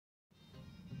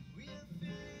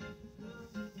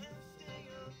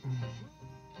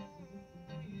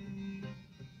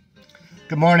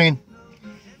Good morning.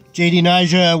 JD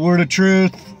Nija, Word of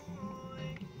Truth.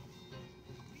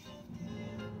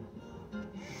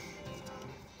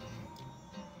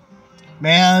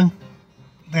 Man,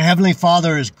 the Heavenly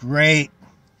Father is great.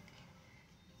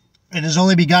 And His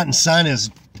only begotten Son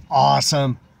is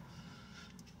awesome.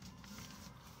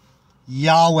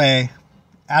 Yahweh,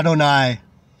 Adonai,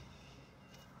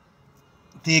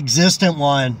 the existent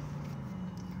one,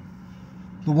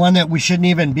 the one that we shouldn't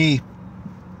even be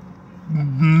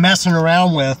messing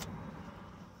around with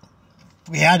if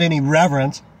we had any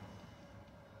reverence.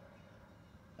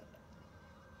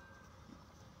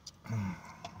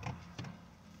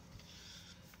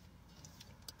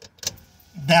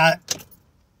 That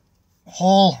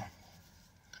whole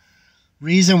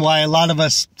reason why a lot of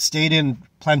us stayed in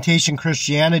plantation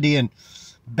Christianity and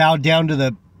bowed down to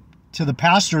the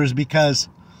pastor is because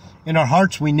in our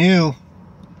hearts we knew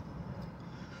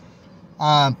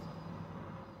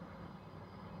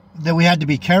that we had to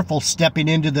be careful stepping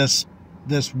into this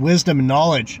wisdom and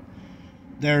knowledge.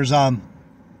 There's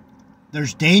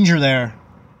danger there.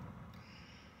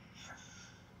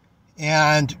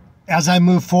 And as I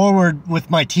move forward with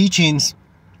my teachings,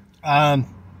 I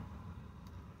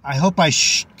hope I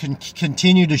can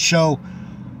continue to show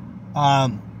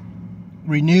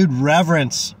renewed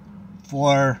reverence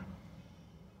for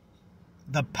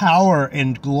the power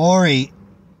and glory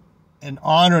and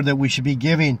honor that we should be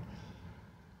giving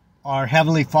our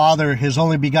Heavenly Father, His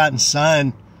only begotten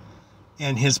Son,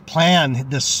 and His plan,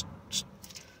 the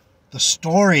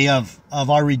story of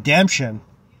our redemption,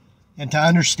 and to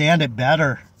understand it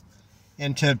better,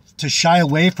 and to shy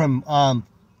away from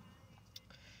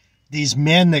these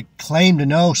men that claim to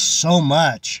know so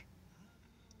much.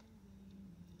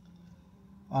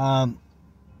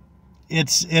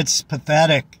 It's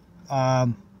pathetic,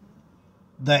 the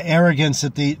arrogance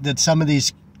that some of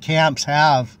these camps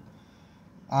have.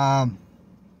 The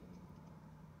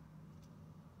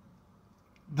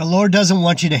Lord doesn't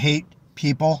want you to hate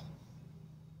people.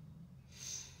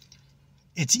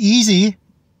 It's easy.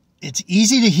 It's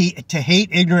easy to hate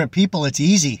ignorant people. It's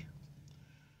easy.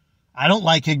 I don't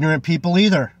like ignorant people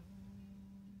either.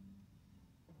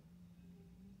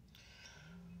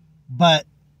 But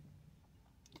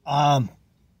what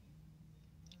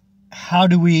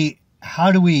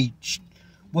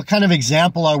kind of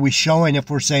example are we showing if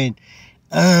we're saying,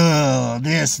 oh,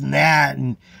 this and that,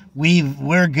 and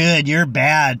we're good, you're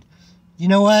bad? You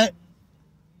know what?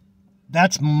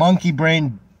 That's monkey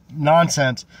brain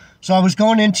nonsense. So I was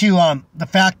going into the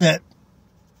fact that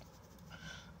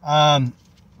the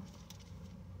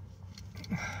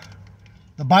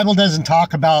Bible doesn't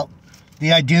talk about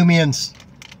the Idumeans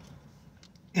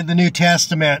in the New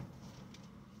Testament.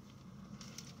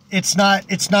 It's not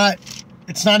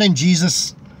in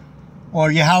Jesus or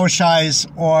Yahushua's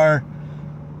or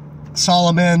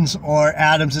Solomon's or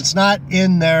Adam's. It's not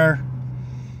in there.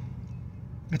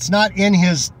 It's not in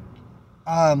his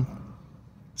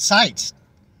sights.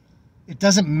 It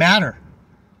doesn't matter.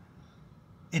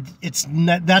 It's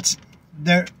not, that's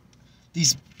there.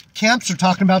 These camps are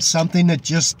talking about something that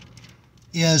just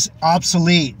is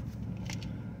obsolete.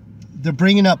 They're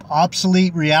bringing up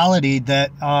obsolete reality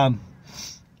that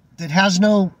that has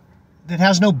no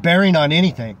bearing on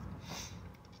anything.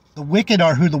 The wicked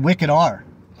are who the wicked are.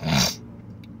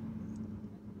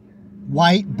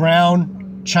 White,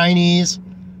 brown, Chinese,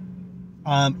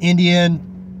 Indian.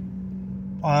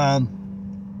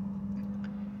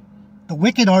 The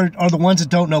wicked are the ones that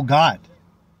don't know God.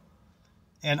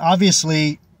 And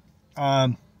obviously,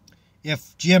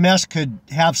 if GMS could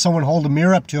have someone hold a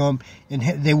mirror up to them and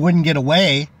they wouldn't get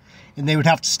away, and they would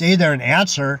have to stay there and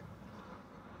answer,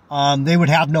 they would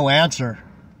have no answer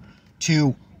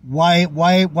to why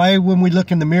when we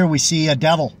look in the mirror we see a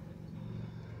devil.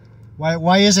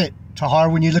 Why is it, Tahar,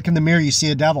 when you look in the mirror you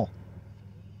see a devil?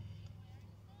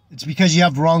 It's because you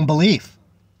have wrong belief.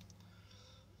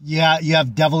 Yeah, you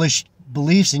have devilish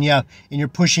beliefs, and you're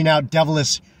pushing out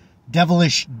devilish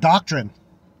doctrine.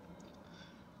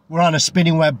 We're on a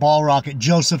spinning web ball rocket.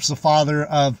 Joseph's the father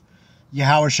of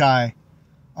Yahushua.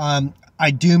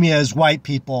 Idumea is white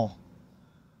people.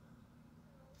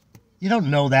 You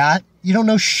don't know that. You don't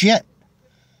know shit.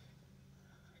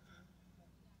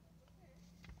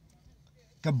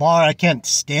 Gabar, I can't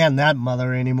stand that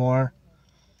mother anymore.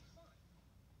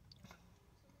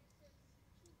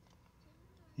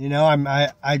 You know,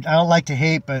 I don't like to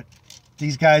hate, but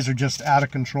these guys are just out of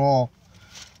control.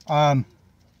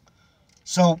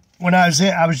 So when I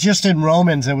was just in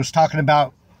Romans, it was talking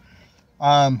about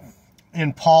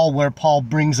in Paul, where Paul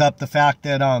brings up the fact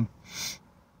that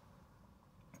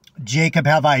Jacob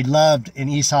have I loved and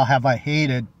Esau have I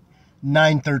hated,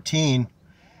 9:13.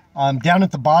 Down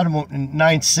at the bottom in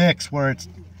 9:6, where it's,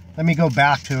 let me go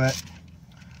back to it.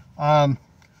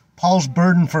 Paul's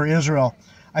burden for Israel.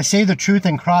 I say the truth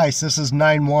in Christ. This is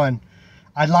 9:1.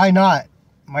 I lie not.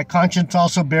 My conscience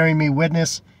also bearing me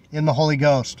witness in the Holy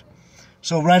Ghost.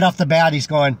 So right off the bat, he's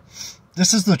going,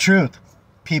 this is the truth,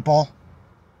 people.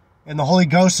 And the Holy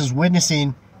Ghost is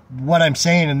witnessing what I'm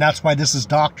saying, and that's why this is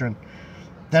doctrine.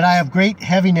 That I have great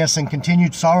heaviness and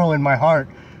continued sorrow in my heart,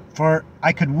 for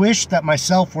I could wish that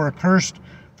myself were accursed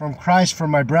from Christ for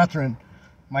my brethren,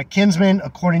 my kinsmen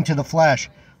according to the flesh,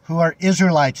 who are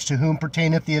Israelites, to whom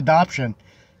pertaineth the adoption,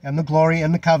 and the glory,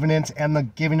 and the covenants, and the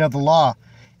giving of the law,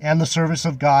 and the service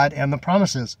of God, and the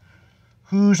promises,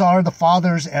 whose are the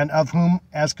fathers, and of whom,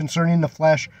 as concerning the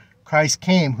flesh, Christ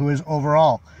came, who is over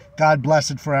all, God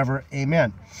blessed forever.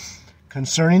 Amen.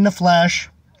 Concerning the flesh,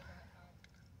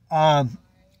 the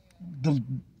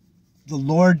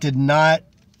Lord did not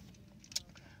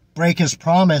break his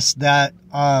promise that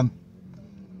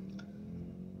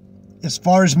as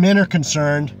far as men are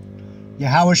concerned,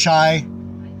 Yahushua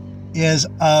is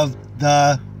of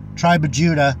the tribe of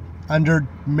Judah under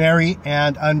Mary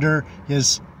and under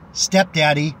his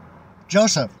stepdaddy,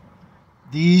 Joseph.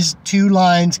 These two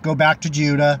lines go back to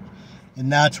Judah,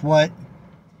 and that's what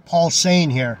Paul's saying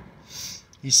here.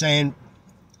 He's saying,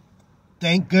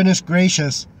 thank goodness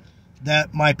gracious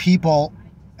that my people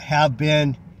have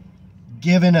been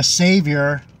given a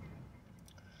Savior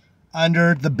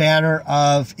under the banner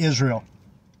of Israel.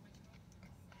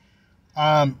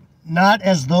 Not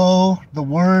as though the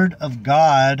word of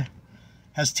God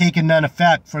has taken none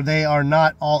effect, for they are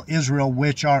not all Israel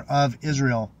which are of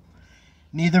Israel.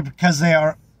 Neither because they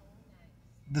are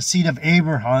the seed of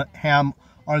Abraham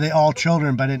are they all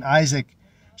children, but in Isaac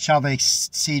shall their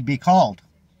seed be called.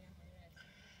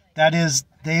 That is,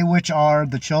 they which are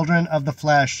the children of the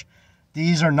flesh,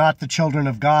 these are not the children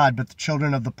of God, but the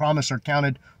children of the promise are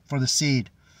counted for the seed.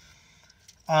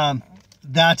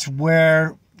 That's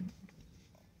where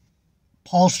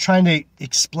Paul's trying to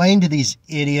explain to these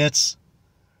idiots,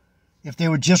 if they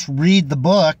would just read the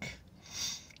book,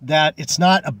 that it's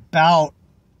not about,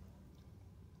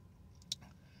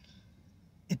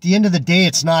 at the end of the day,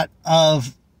 it's not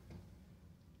of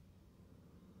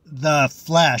the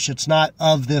flesh. It's not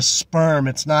of this sperm.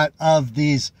 It's not of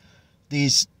this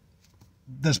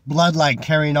bloodline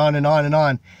carrying on and on and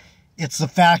on. It's the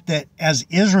fact that as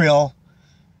Israel,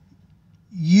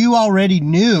 you already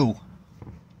knew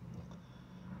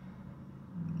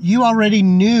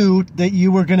that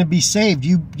you were going to be saved.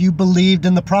 You believed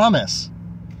in the promise.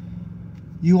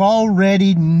 You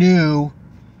already knew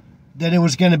that it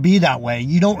was going to be that way.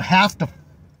 You don't have to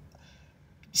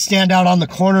stand out on the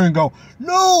corner and go,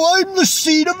 no, I'm the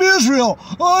seed of Israel.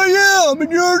 I am,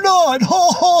 and you're not.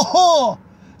 Ha, ha, ha.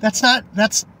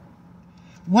 That's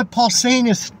what Paul's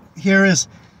saying here is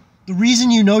the reason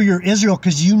you know you're Israel,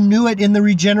 because you knew it in the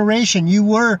regeneration. You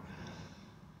were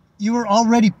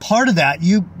already part of that.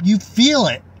 You feel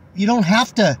it. You don't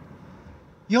have to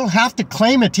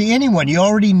claim it to anyone. You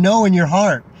already know in your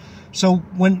heart. So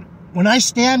when I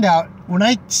stand out, when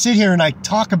I sit here and I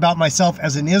talk about myself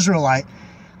as an Israelite,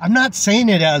 I'm not saying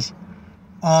it as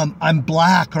I'm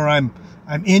black or I'm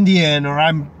Indian or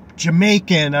I'm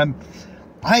Jamaican. I'm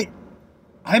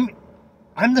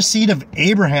the seed of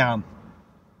Abraham.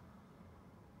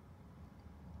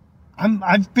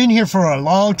 I've been here for a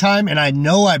long time, and I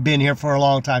know I've been here for a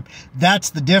long time. That's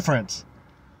the difference.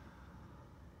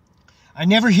 I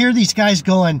never hear these guys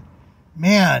going,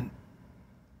 man,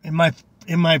 in my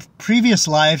previous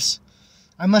lives,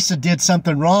 I must have did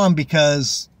something wrong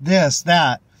because this,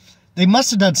 that. They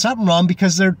must have done something wrong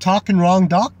because they're talking wrong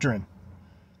doctrine.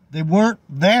 They weren't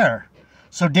there.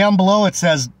 So down below it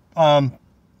says,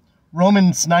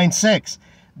 Romans 9:6,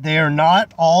 they are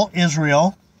not all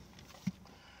Israel,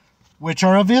 which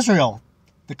are of Israel.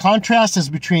 The contrast is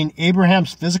between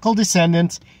Abraham's physical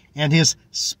descendants and his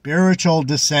spiritual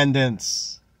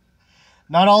descendants.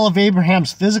 Not all of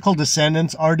Abraham's physical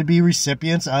descendants are to be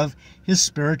recipients of his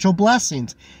spiritual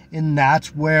blessings. And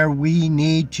that's where we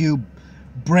need to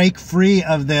break free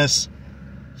of this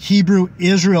Hebrew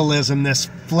Israelism, this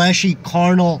fleshy,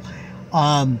 carnal,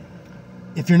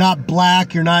 if you're not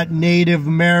black, you're not Native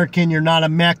American, you're not a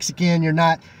Mexican, you're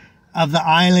not of the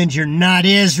islands, you're not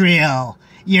Israel.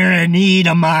 You're an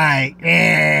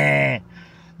Edomite.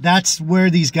 That's where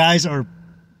these guys are.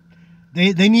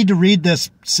 They need to read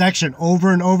this section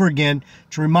over and over again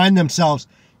to remind themselves,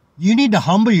 you need to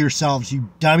humble yourselves, you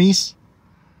dummies.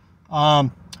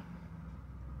 I'll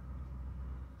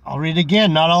read it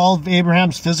again. Not all of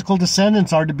Abraham's physical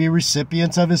descendants are to be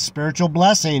recipients of his spiritual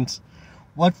blessings.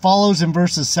 What follows in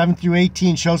verses 7 through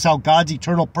 18 shows how God's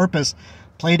eternal purpose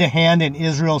played a hand in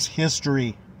Israel's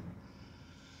history.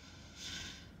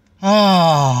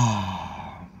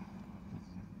 Ah.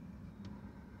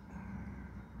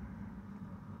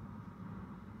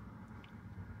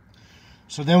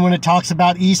 So then when it talks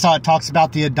about Esau, it talks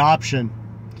about the adoption.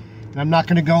 And I'm not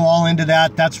going to go all into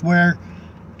that. That's where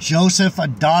Joseph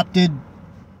adopted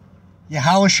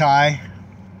Yahushua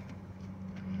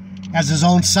as his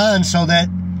own son so that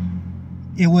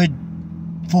it would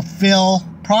fulfill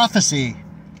prophecy.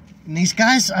 And these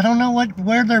guys, I don't know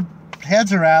where their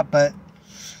heads are at, but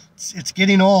it's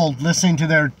getting old listening to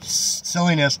their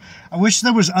silliness. I wish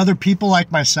there was other people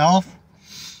like myself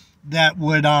that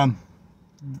would, I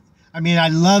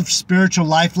love spiritual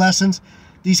life lessons.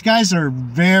 These guys are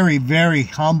very, very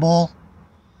humble,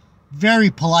 very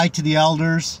polite to the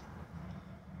elders.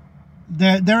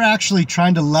 They're actually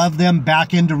trying to love them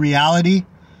back into reality.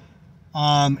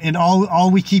 And all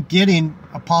we keep getting,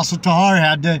 Apostle Tahar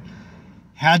had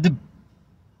to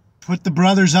put the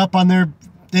brothers up on their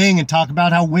thing and talk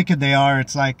about how wicked they are.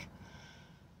 It's like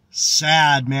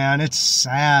sad, man. It's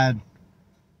sad.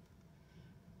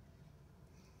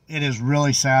 It is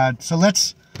really sad. So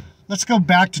let's go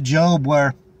back to Job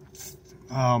where,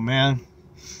 oh man,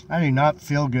 I do not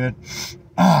feel good.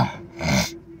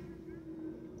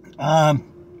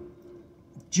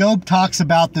 Job talks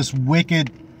about this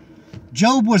wicked.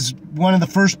 Job was one of the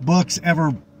first books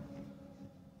ever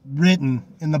written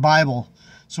in the Bible.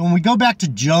 So when we go back to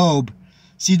Job,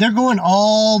 see, they're going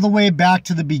all the way back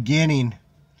to the beginning.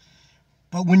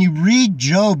 But when you read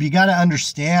Job, you got to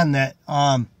understand that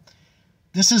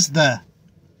this is the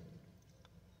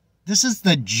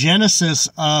genesis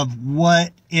of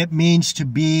what it means to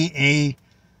be a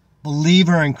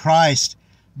believer in Christ.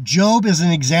 Job is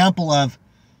an example of,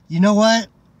 you know what?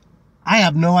 I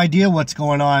have no idea what's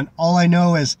going on. All I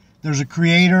know is there's a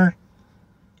creator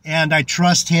and I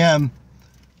trust him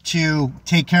to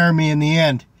take care of me in the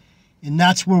end. And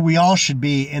that's where we all should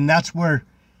be. And that's where,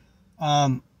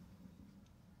 man,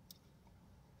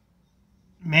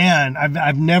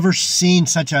 I've never seen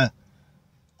such a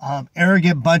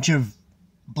arrogant bunch of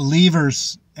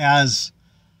believers as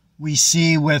we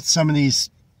see with some of these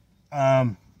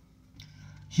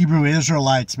Hebrew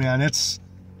Israelites, man. It's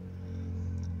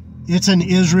an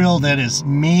Israel that is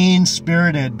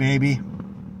mean-spirited, baby.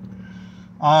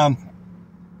 I'm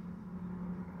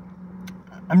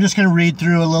just going to read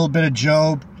through a little bit of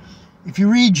Job. If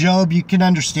you read Job, you can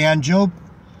understand. Job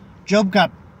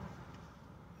got...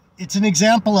 It's an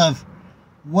example of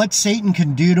what Satan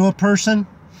can do to a person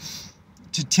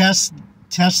to test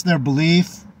their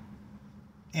belief.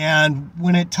 And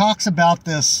when it talks about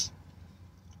this,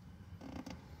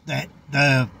 that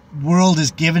the world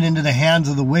is given into the hands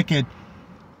of the wicked,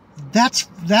 that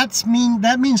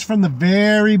means from the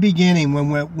very beginning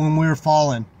when we were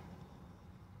fallen.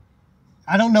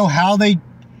 I don't know how they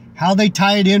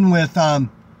tie it in with the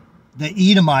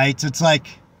Edomites. It's like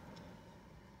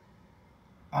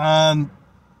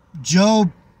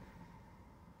Job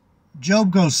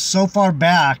goes so far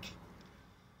back,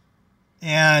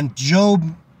 and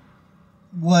Job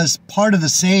was part of the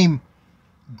same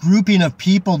grouping of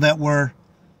people that were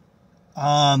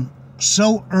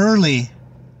so early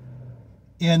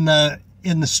in the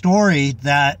story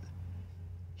that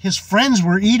his friends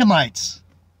were Edomites.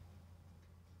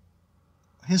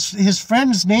 His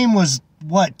friend's name was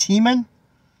what? Teman?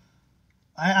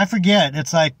 I forget.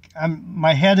 It's like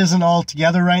my head isn't all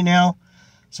together right now,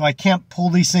 so I can't pull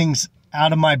these things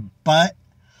out of my butt.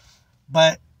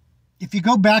 But if you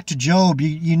go back to Job,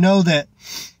 you know that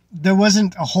there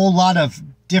wasn't a whole lot of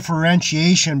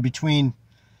differentiation between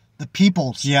the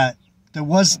peoples yet. There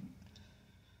was,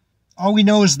 all we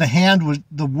know is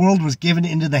the world was given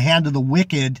into the hand of the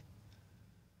wicked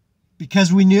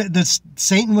because we knew that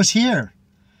Satan was here.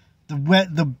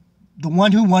 The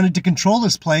one who wanted to control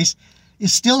this place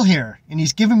is still here, and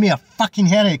he's giving me a fucking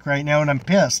headache right now, and I'm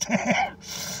pissed.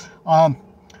 If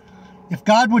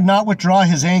God would not withdraw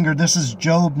his anger, this is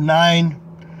Job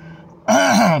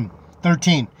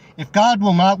 9:13. If God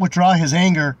will not withdraw his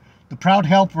anger, the proud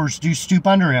helpers do stoop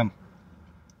under him.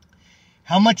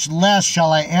 How much less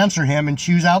shall I answer him and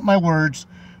choose out my words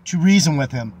to reason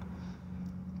with him?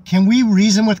 Can we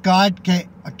reason with God?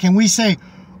 Can we say,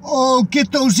 oh,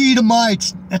 get those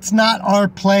Edomites? That's not our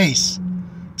place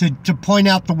to point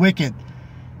out the wicked.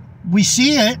 We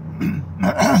see it.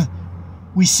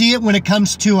 We see it when it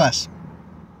comes to us.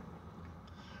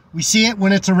 We see it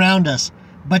when it's around us.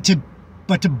 But to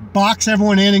box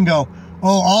everyone in and go,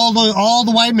 oh, all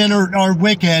the white men are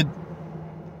wicked,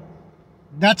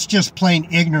 that's just plain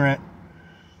ignorant.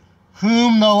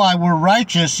 Whom though I were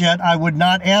righteous, yet I would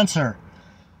not answer.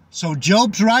 So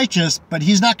Job's righteous, but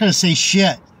he's not going to say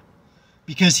shit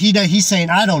because he's saying,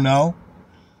 I don't know.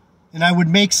 And I would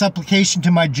make supplication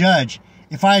to my judge.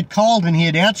 If I had called and he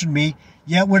had answered me,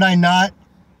 yet would I not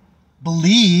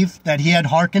believe that he had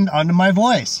hearkened unto my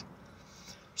voice.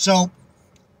 So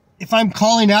if I'm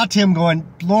calling out to him going,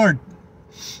 Lord,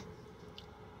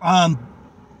 I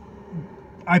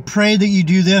pray that you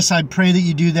do this, I pray that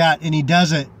you do that, and he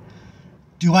does it,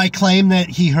 do I claim that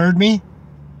he heard me?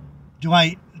 Do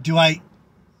I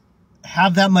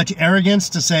have that much arrogance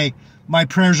to say, my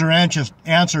prayers are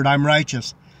answered, I'm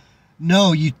righteous?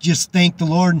 No, you just thank the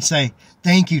Lord and say,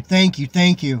 thank you, thank you,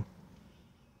 thank you.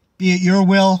 Be it your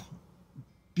will,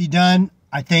 be done,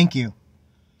 I thank you.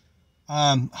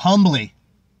 Humbly.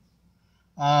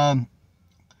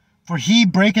 For he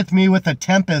breaketh me with a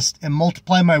tempest and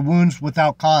multiply my wounds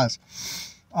without cause.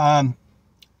 I'm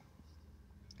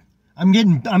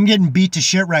getting beat to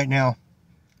shit right now.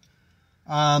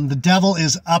 The devil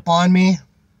is up on me.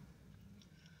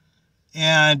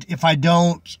 And if I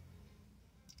don't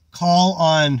call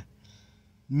on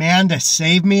man to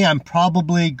save me, I'm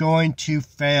probably going to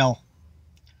fail.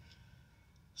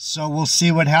 So we'll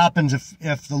see what happens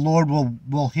if the Lord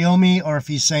will heal me, or if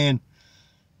he's saying,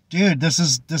 dude, this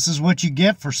is what you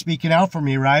get for speaking out for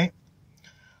me, right?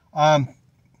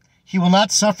 He will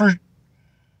not suffer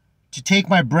to take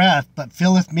my breath, but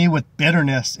filleth me with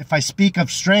bitterness. If I speak of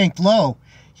strength, lo,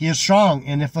 he is strong.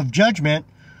 And if of judgment,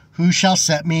 who shall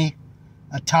set me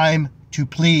a time to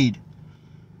plead?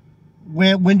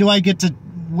 When do I get to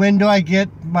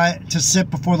sit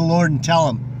before the Lord and tell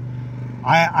him?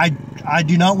 I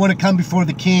do not want to come before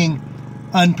the king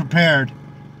unprepared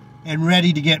and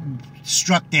ready to get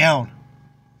struck down.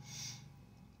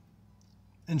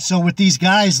 And so with these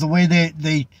guys, the way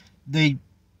they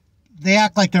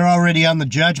act like they're already on the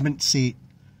judgment seat,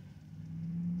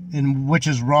 and which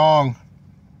is wrong.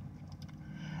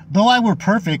 Though I were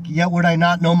perfect, yet would I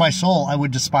not know my soul, I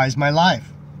would despise my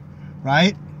life.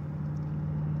 Right?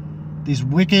 These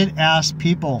wicked ass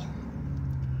people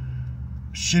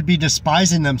should be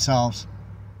despising themselves.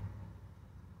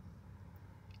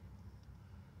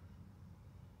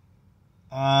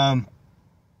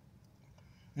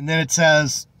 And then it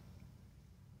says,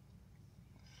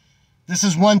 this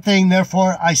is one thing,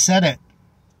 therefore I said it.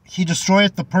 He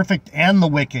destroyeth the perfect and the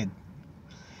wicked.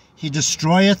 He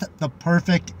destroyeth the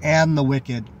perfect and the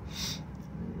wicked.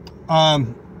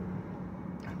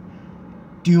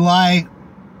 Do I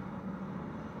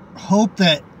hope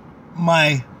that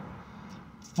my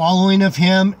following of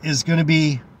him is going to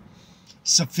be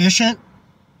sufficient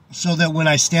so that when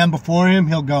I stand before him,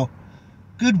 he'll go,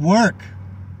 good work,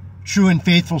 true and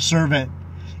faithful servant.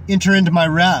 Enter into my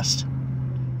rest.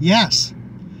 Yes.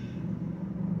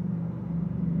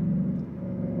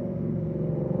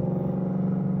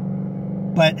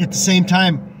 But at the same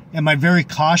time, am I very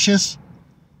cautious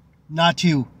not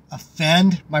to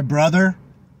offend my brother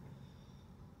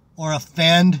or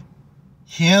offend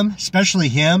him, especially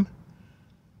him?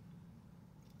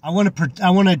 I want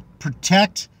to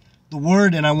protect the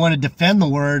word and I want to defend the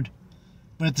word,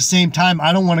 but at the same time,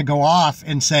 I don't want to go off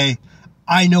and say,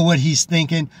 I know what he's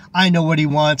thinking, I know what he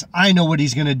wants, I know what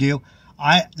he's going to do.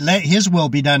 I let his will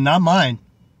be done, not mine.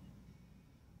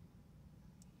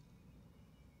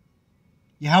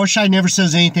 Yahushua never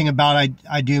says anything about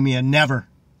Idumea, never.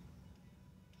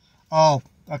 Oh,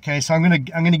 okay, so I'm gonna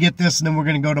get this, and then we're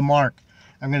gonna go to Mark.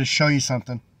 I'm gonna show you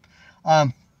something.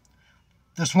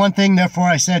 This one thing, therefore,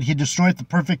 I said, he destroyeth the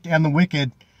perfect and the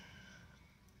wicked.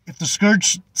 If the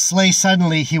scourge slay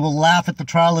suddenly, he will laugh at the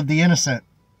trial of the innocent.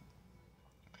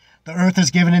 The earth is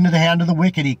given into the hand of the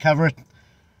wicked. He covereth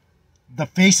the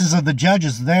faces of the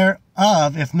judges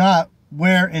thereof. If not,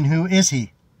 where and who is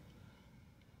he?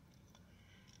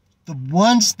 The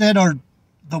ones that are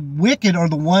the wicked are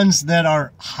the ones that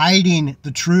are hiding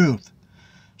the truth.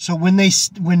 So when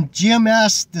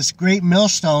GMS, this great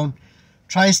millstone,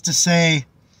 tries to say,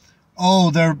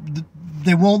 oh,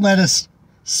 they won't let us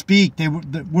speak.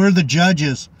 We're the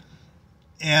judges,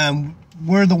 and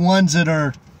we're the ones that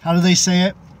are, how do they say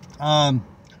it?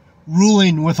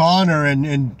 Ruling with honor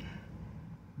and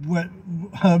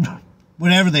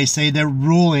whatever they say, they're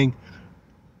ruling.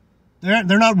 They're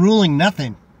not ruling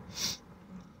nothing.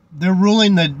 They're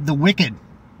ruling the wicked.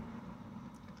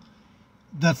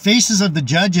 The faces of the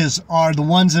judges are the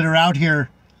ones that are out here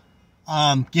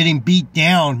getting beat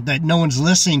down, that no one's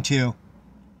listening to,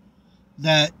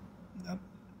 that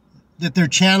their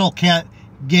channel can't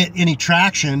get any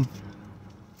traction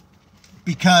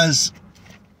because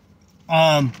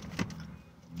no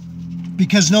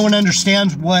one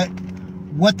understands what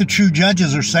the true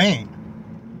judges are saying.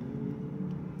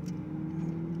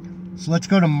 So let's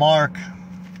go to Mark.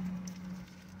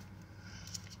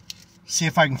 See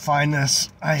if I can find this.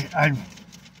 All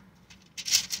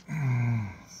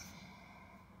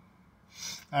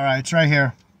right, it's right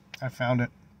here. I found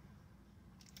it.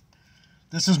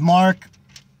 This is Mark.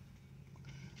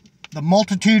 The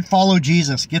multitude followed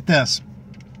Jesus. Get this.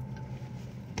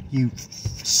 You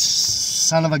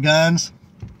son of a guns.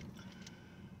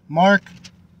 Mark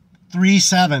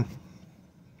 3:7.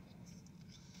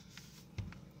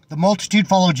 The multitude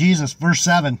followed Jesus. Verse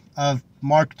 7 of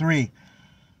Mark 3.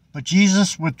 But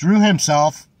Jesus withdrew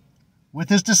himself with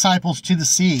his disciples to the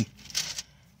sea.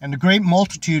 And a great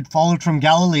multitude followed from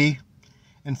Galilee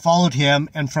and followed him,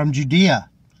 and from Judea,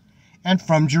 and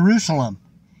from Jerusalem,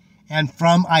 and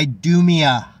from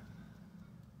Idumea,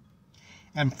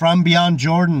 and from beyond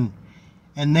Jordan,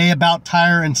 and they about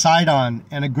Tyre and Sidon.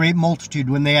 And a great multitude,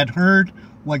 when they had heard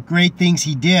what great things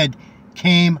he did,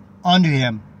 came unto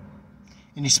him.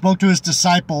 And he spoke to his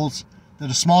disciples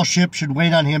that a small ship should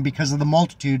wait on him because of the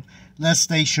multitude, lest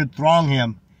they should throng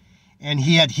him. And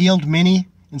he had healed many,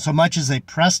 insomuch as they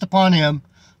pressed upon him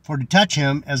for to touch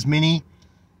him, as many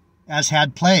as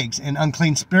had plagues and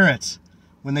unclean spirits.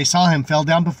 When they saw him, fell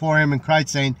down before him and cried,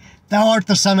 saying, Thou art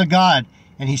the Son of God.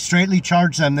 And he straitly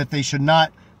charged them that they should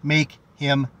not make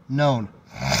him known.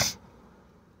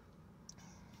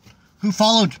 Who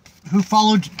followed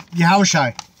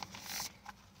Yahushua?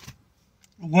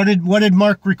 What did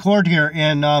Mark record here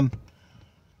in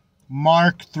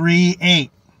Mark 3:8?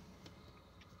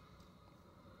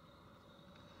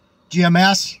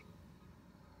 GMS.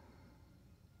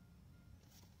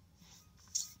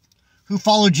 Who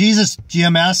followed Jesus?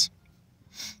 GMS.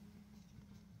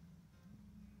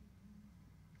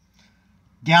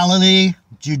 Galilee,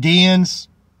 Judeans,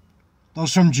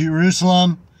 those from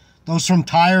Jerusalem, those from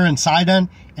Tyre and Sidon,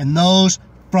 and those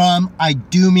from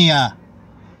Idumea.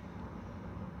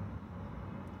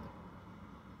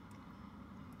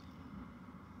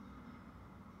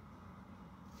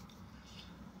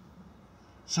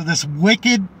 So this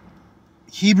wicked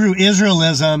Hebrew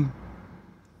Israelism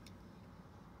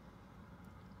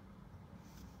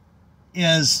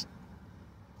is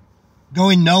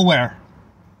going nowhere.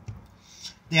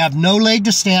 They have no leg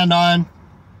to stand on.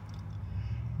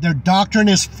 Their doctrine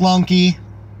is flunky.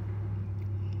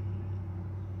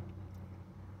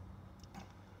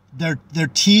 They're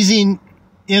teasing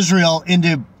Israel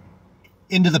into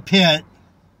the pit,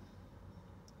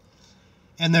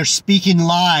 and they're speaking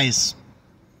lies.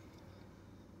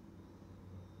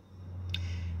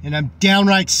 And I'm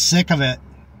downright sick of it.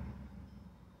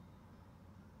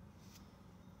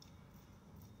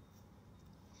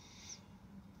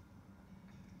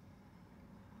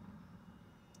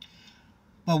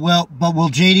 But will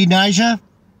JD Nija?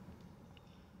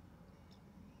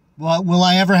 Will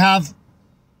I ever have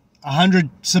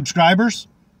 100 subscribers?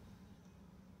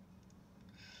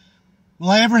 Will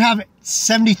I ever have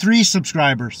 73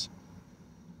 subscribers?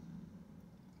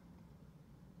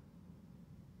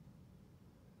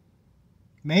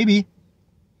 Maybe.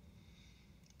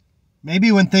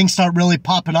 Maybe when things start really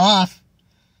popping off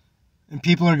and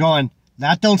people are going,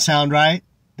 that don't sound right.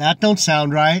 That don't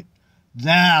sound right.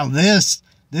 Now this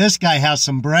guy has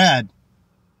some bread.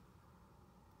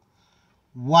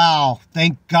 Wow.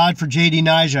 Thank God for JD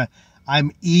Nija.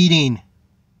 I'm eating.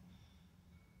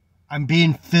 I'm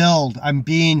being filled. I'm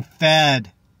being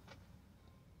fed.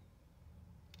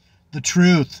 The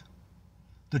truth.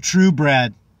 The true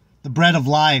bread. The bread of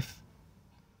life.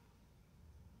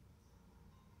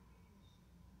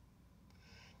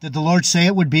 Did the Lord say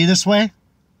it would be this way?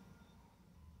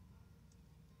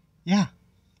 Yeah.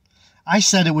 I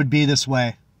said it would be this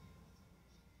way.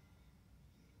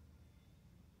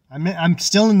 I'm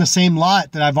still in the same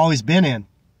lot that I've always been in.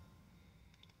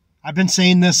 I've been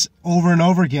saying this over and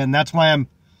over again. That's why am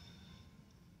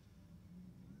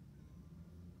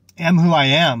who I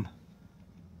am.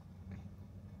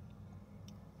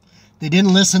 They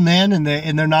didn't listen then, and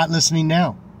they're not listening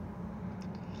now.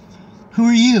 Who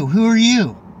are you? Who are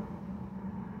you?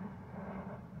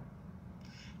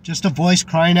 Just a voice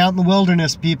crying out in the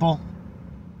wilderness, people.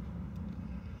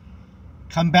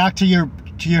 Come back to your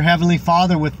Heavenly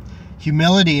Father with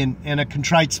humility and a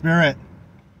contrite spirit.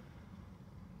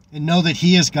 And know that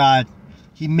He is God.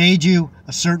 He made you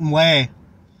a certain way.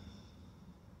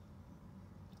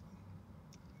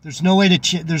 There's no way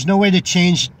to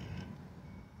change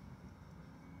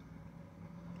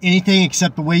anything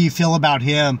except the way you feel about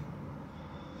Him.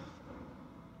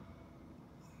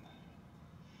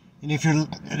 And if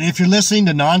you're listening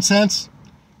to nonsense,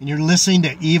 and you're listening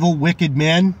to evil, wicked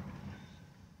men,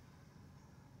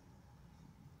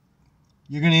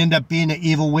 you're going to end up being an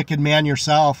evil, wicked man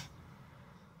yourself.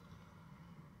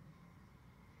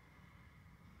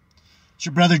 It's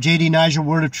your brother JD Niger,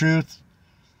 Word of Truth.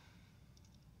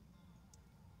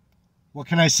 What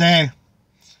can I say?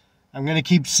 I'm going to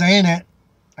keep saying it.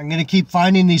 I'm going to keep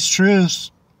finding these truths.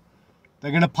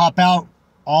 They're going to pop out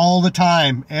all the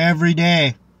time, every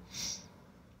day.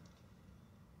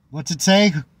 What's it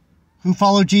say? Who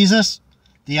followed Jesus?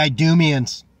 The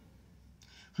Idumeans.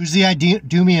 Who's the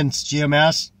Idumeans,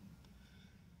 GMS?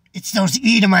 It's those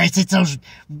Edomites. It's those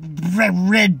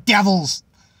red devils.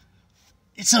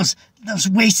 It's those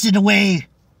wasted away.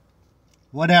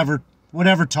 Whatever,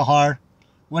 Tahar.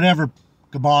 Whatever,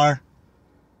 Gabar.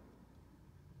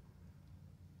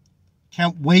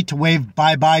 Can't wait to wave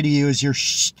bye-bye to you as your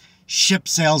ship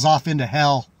sails off into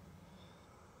hell.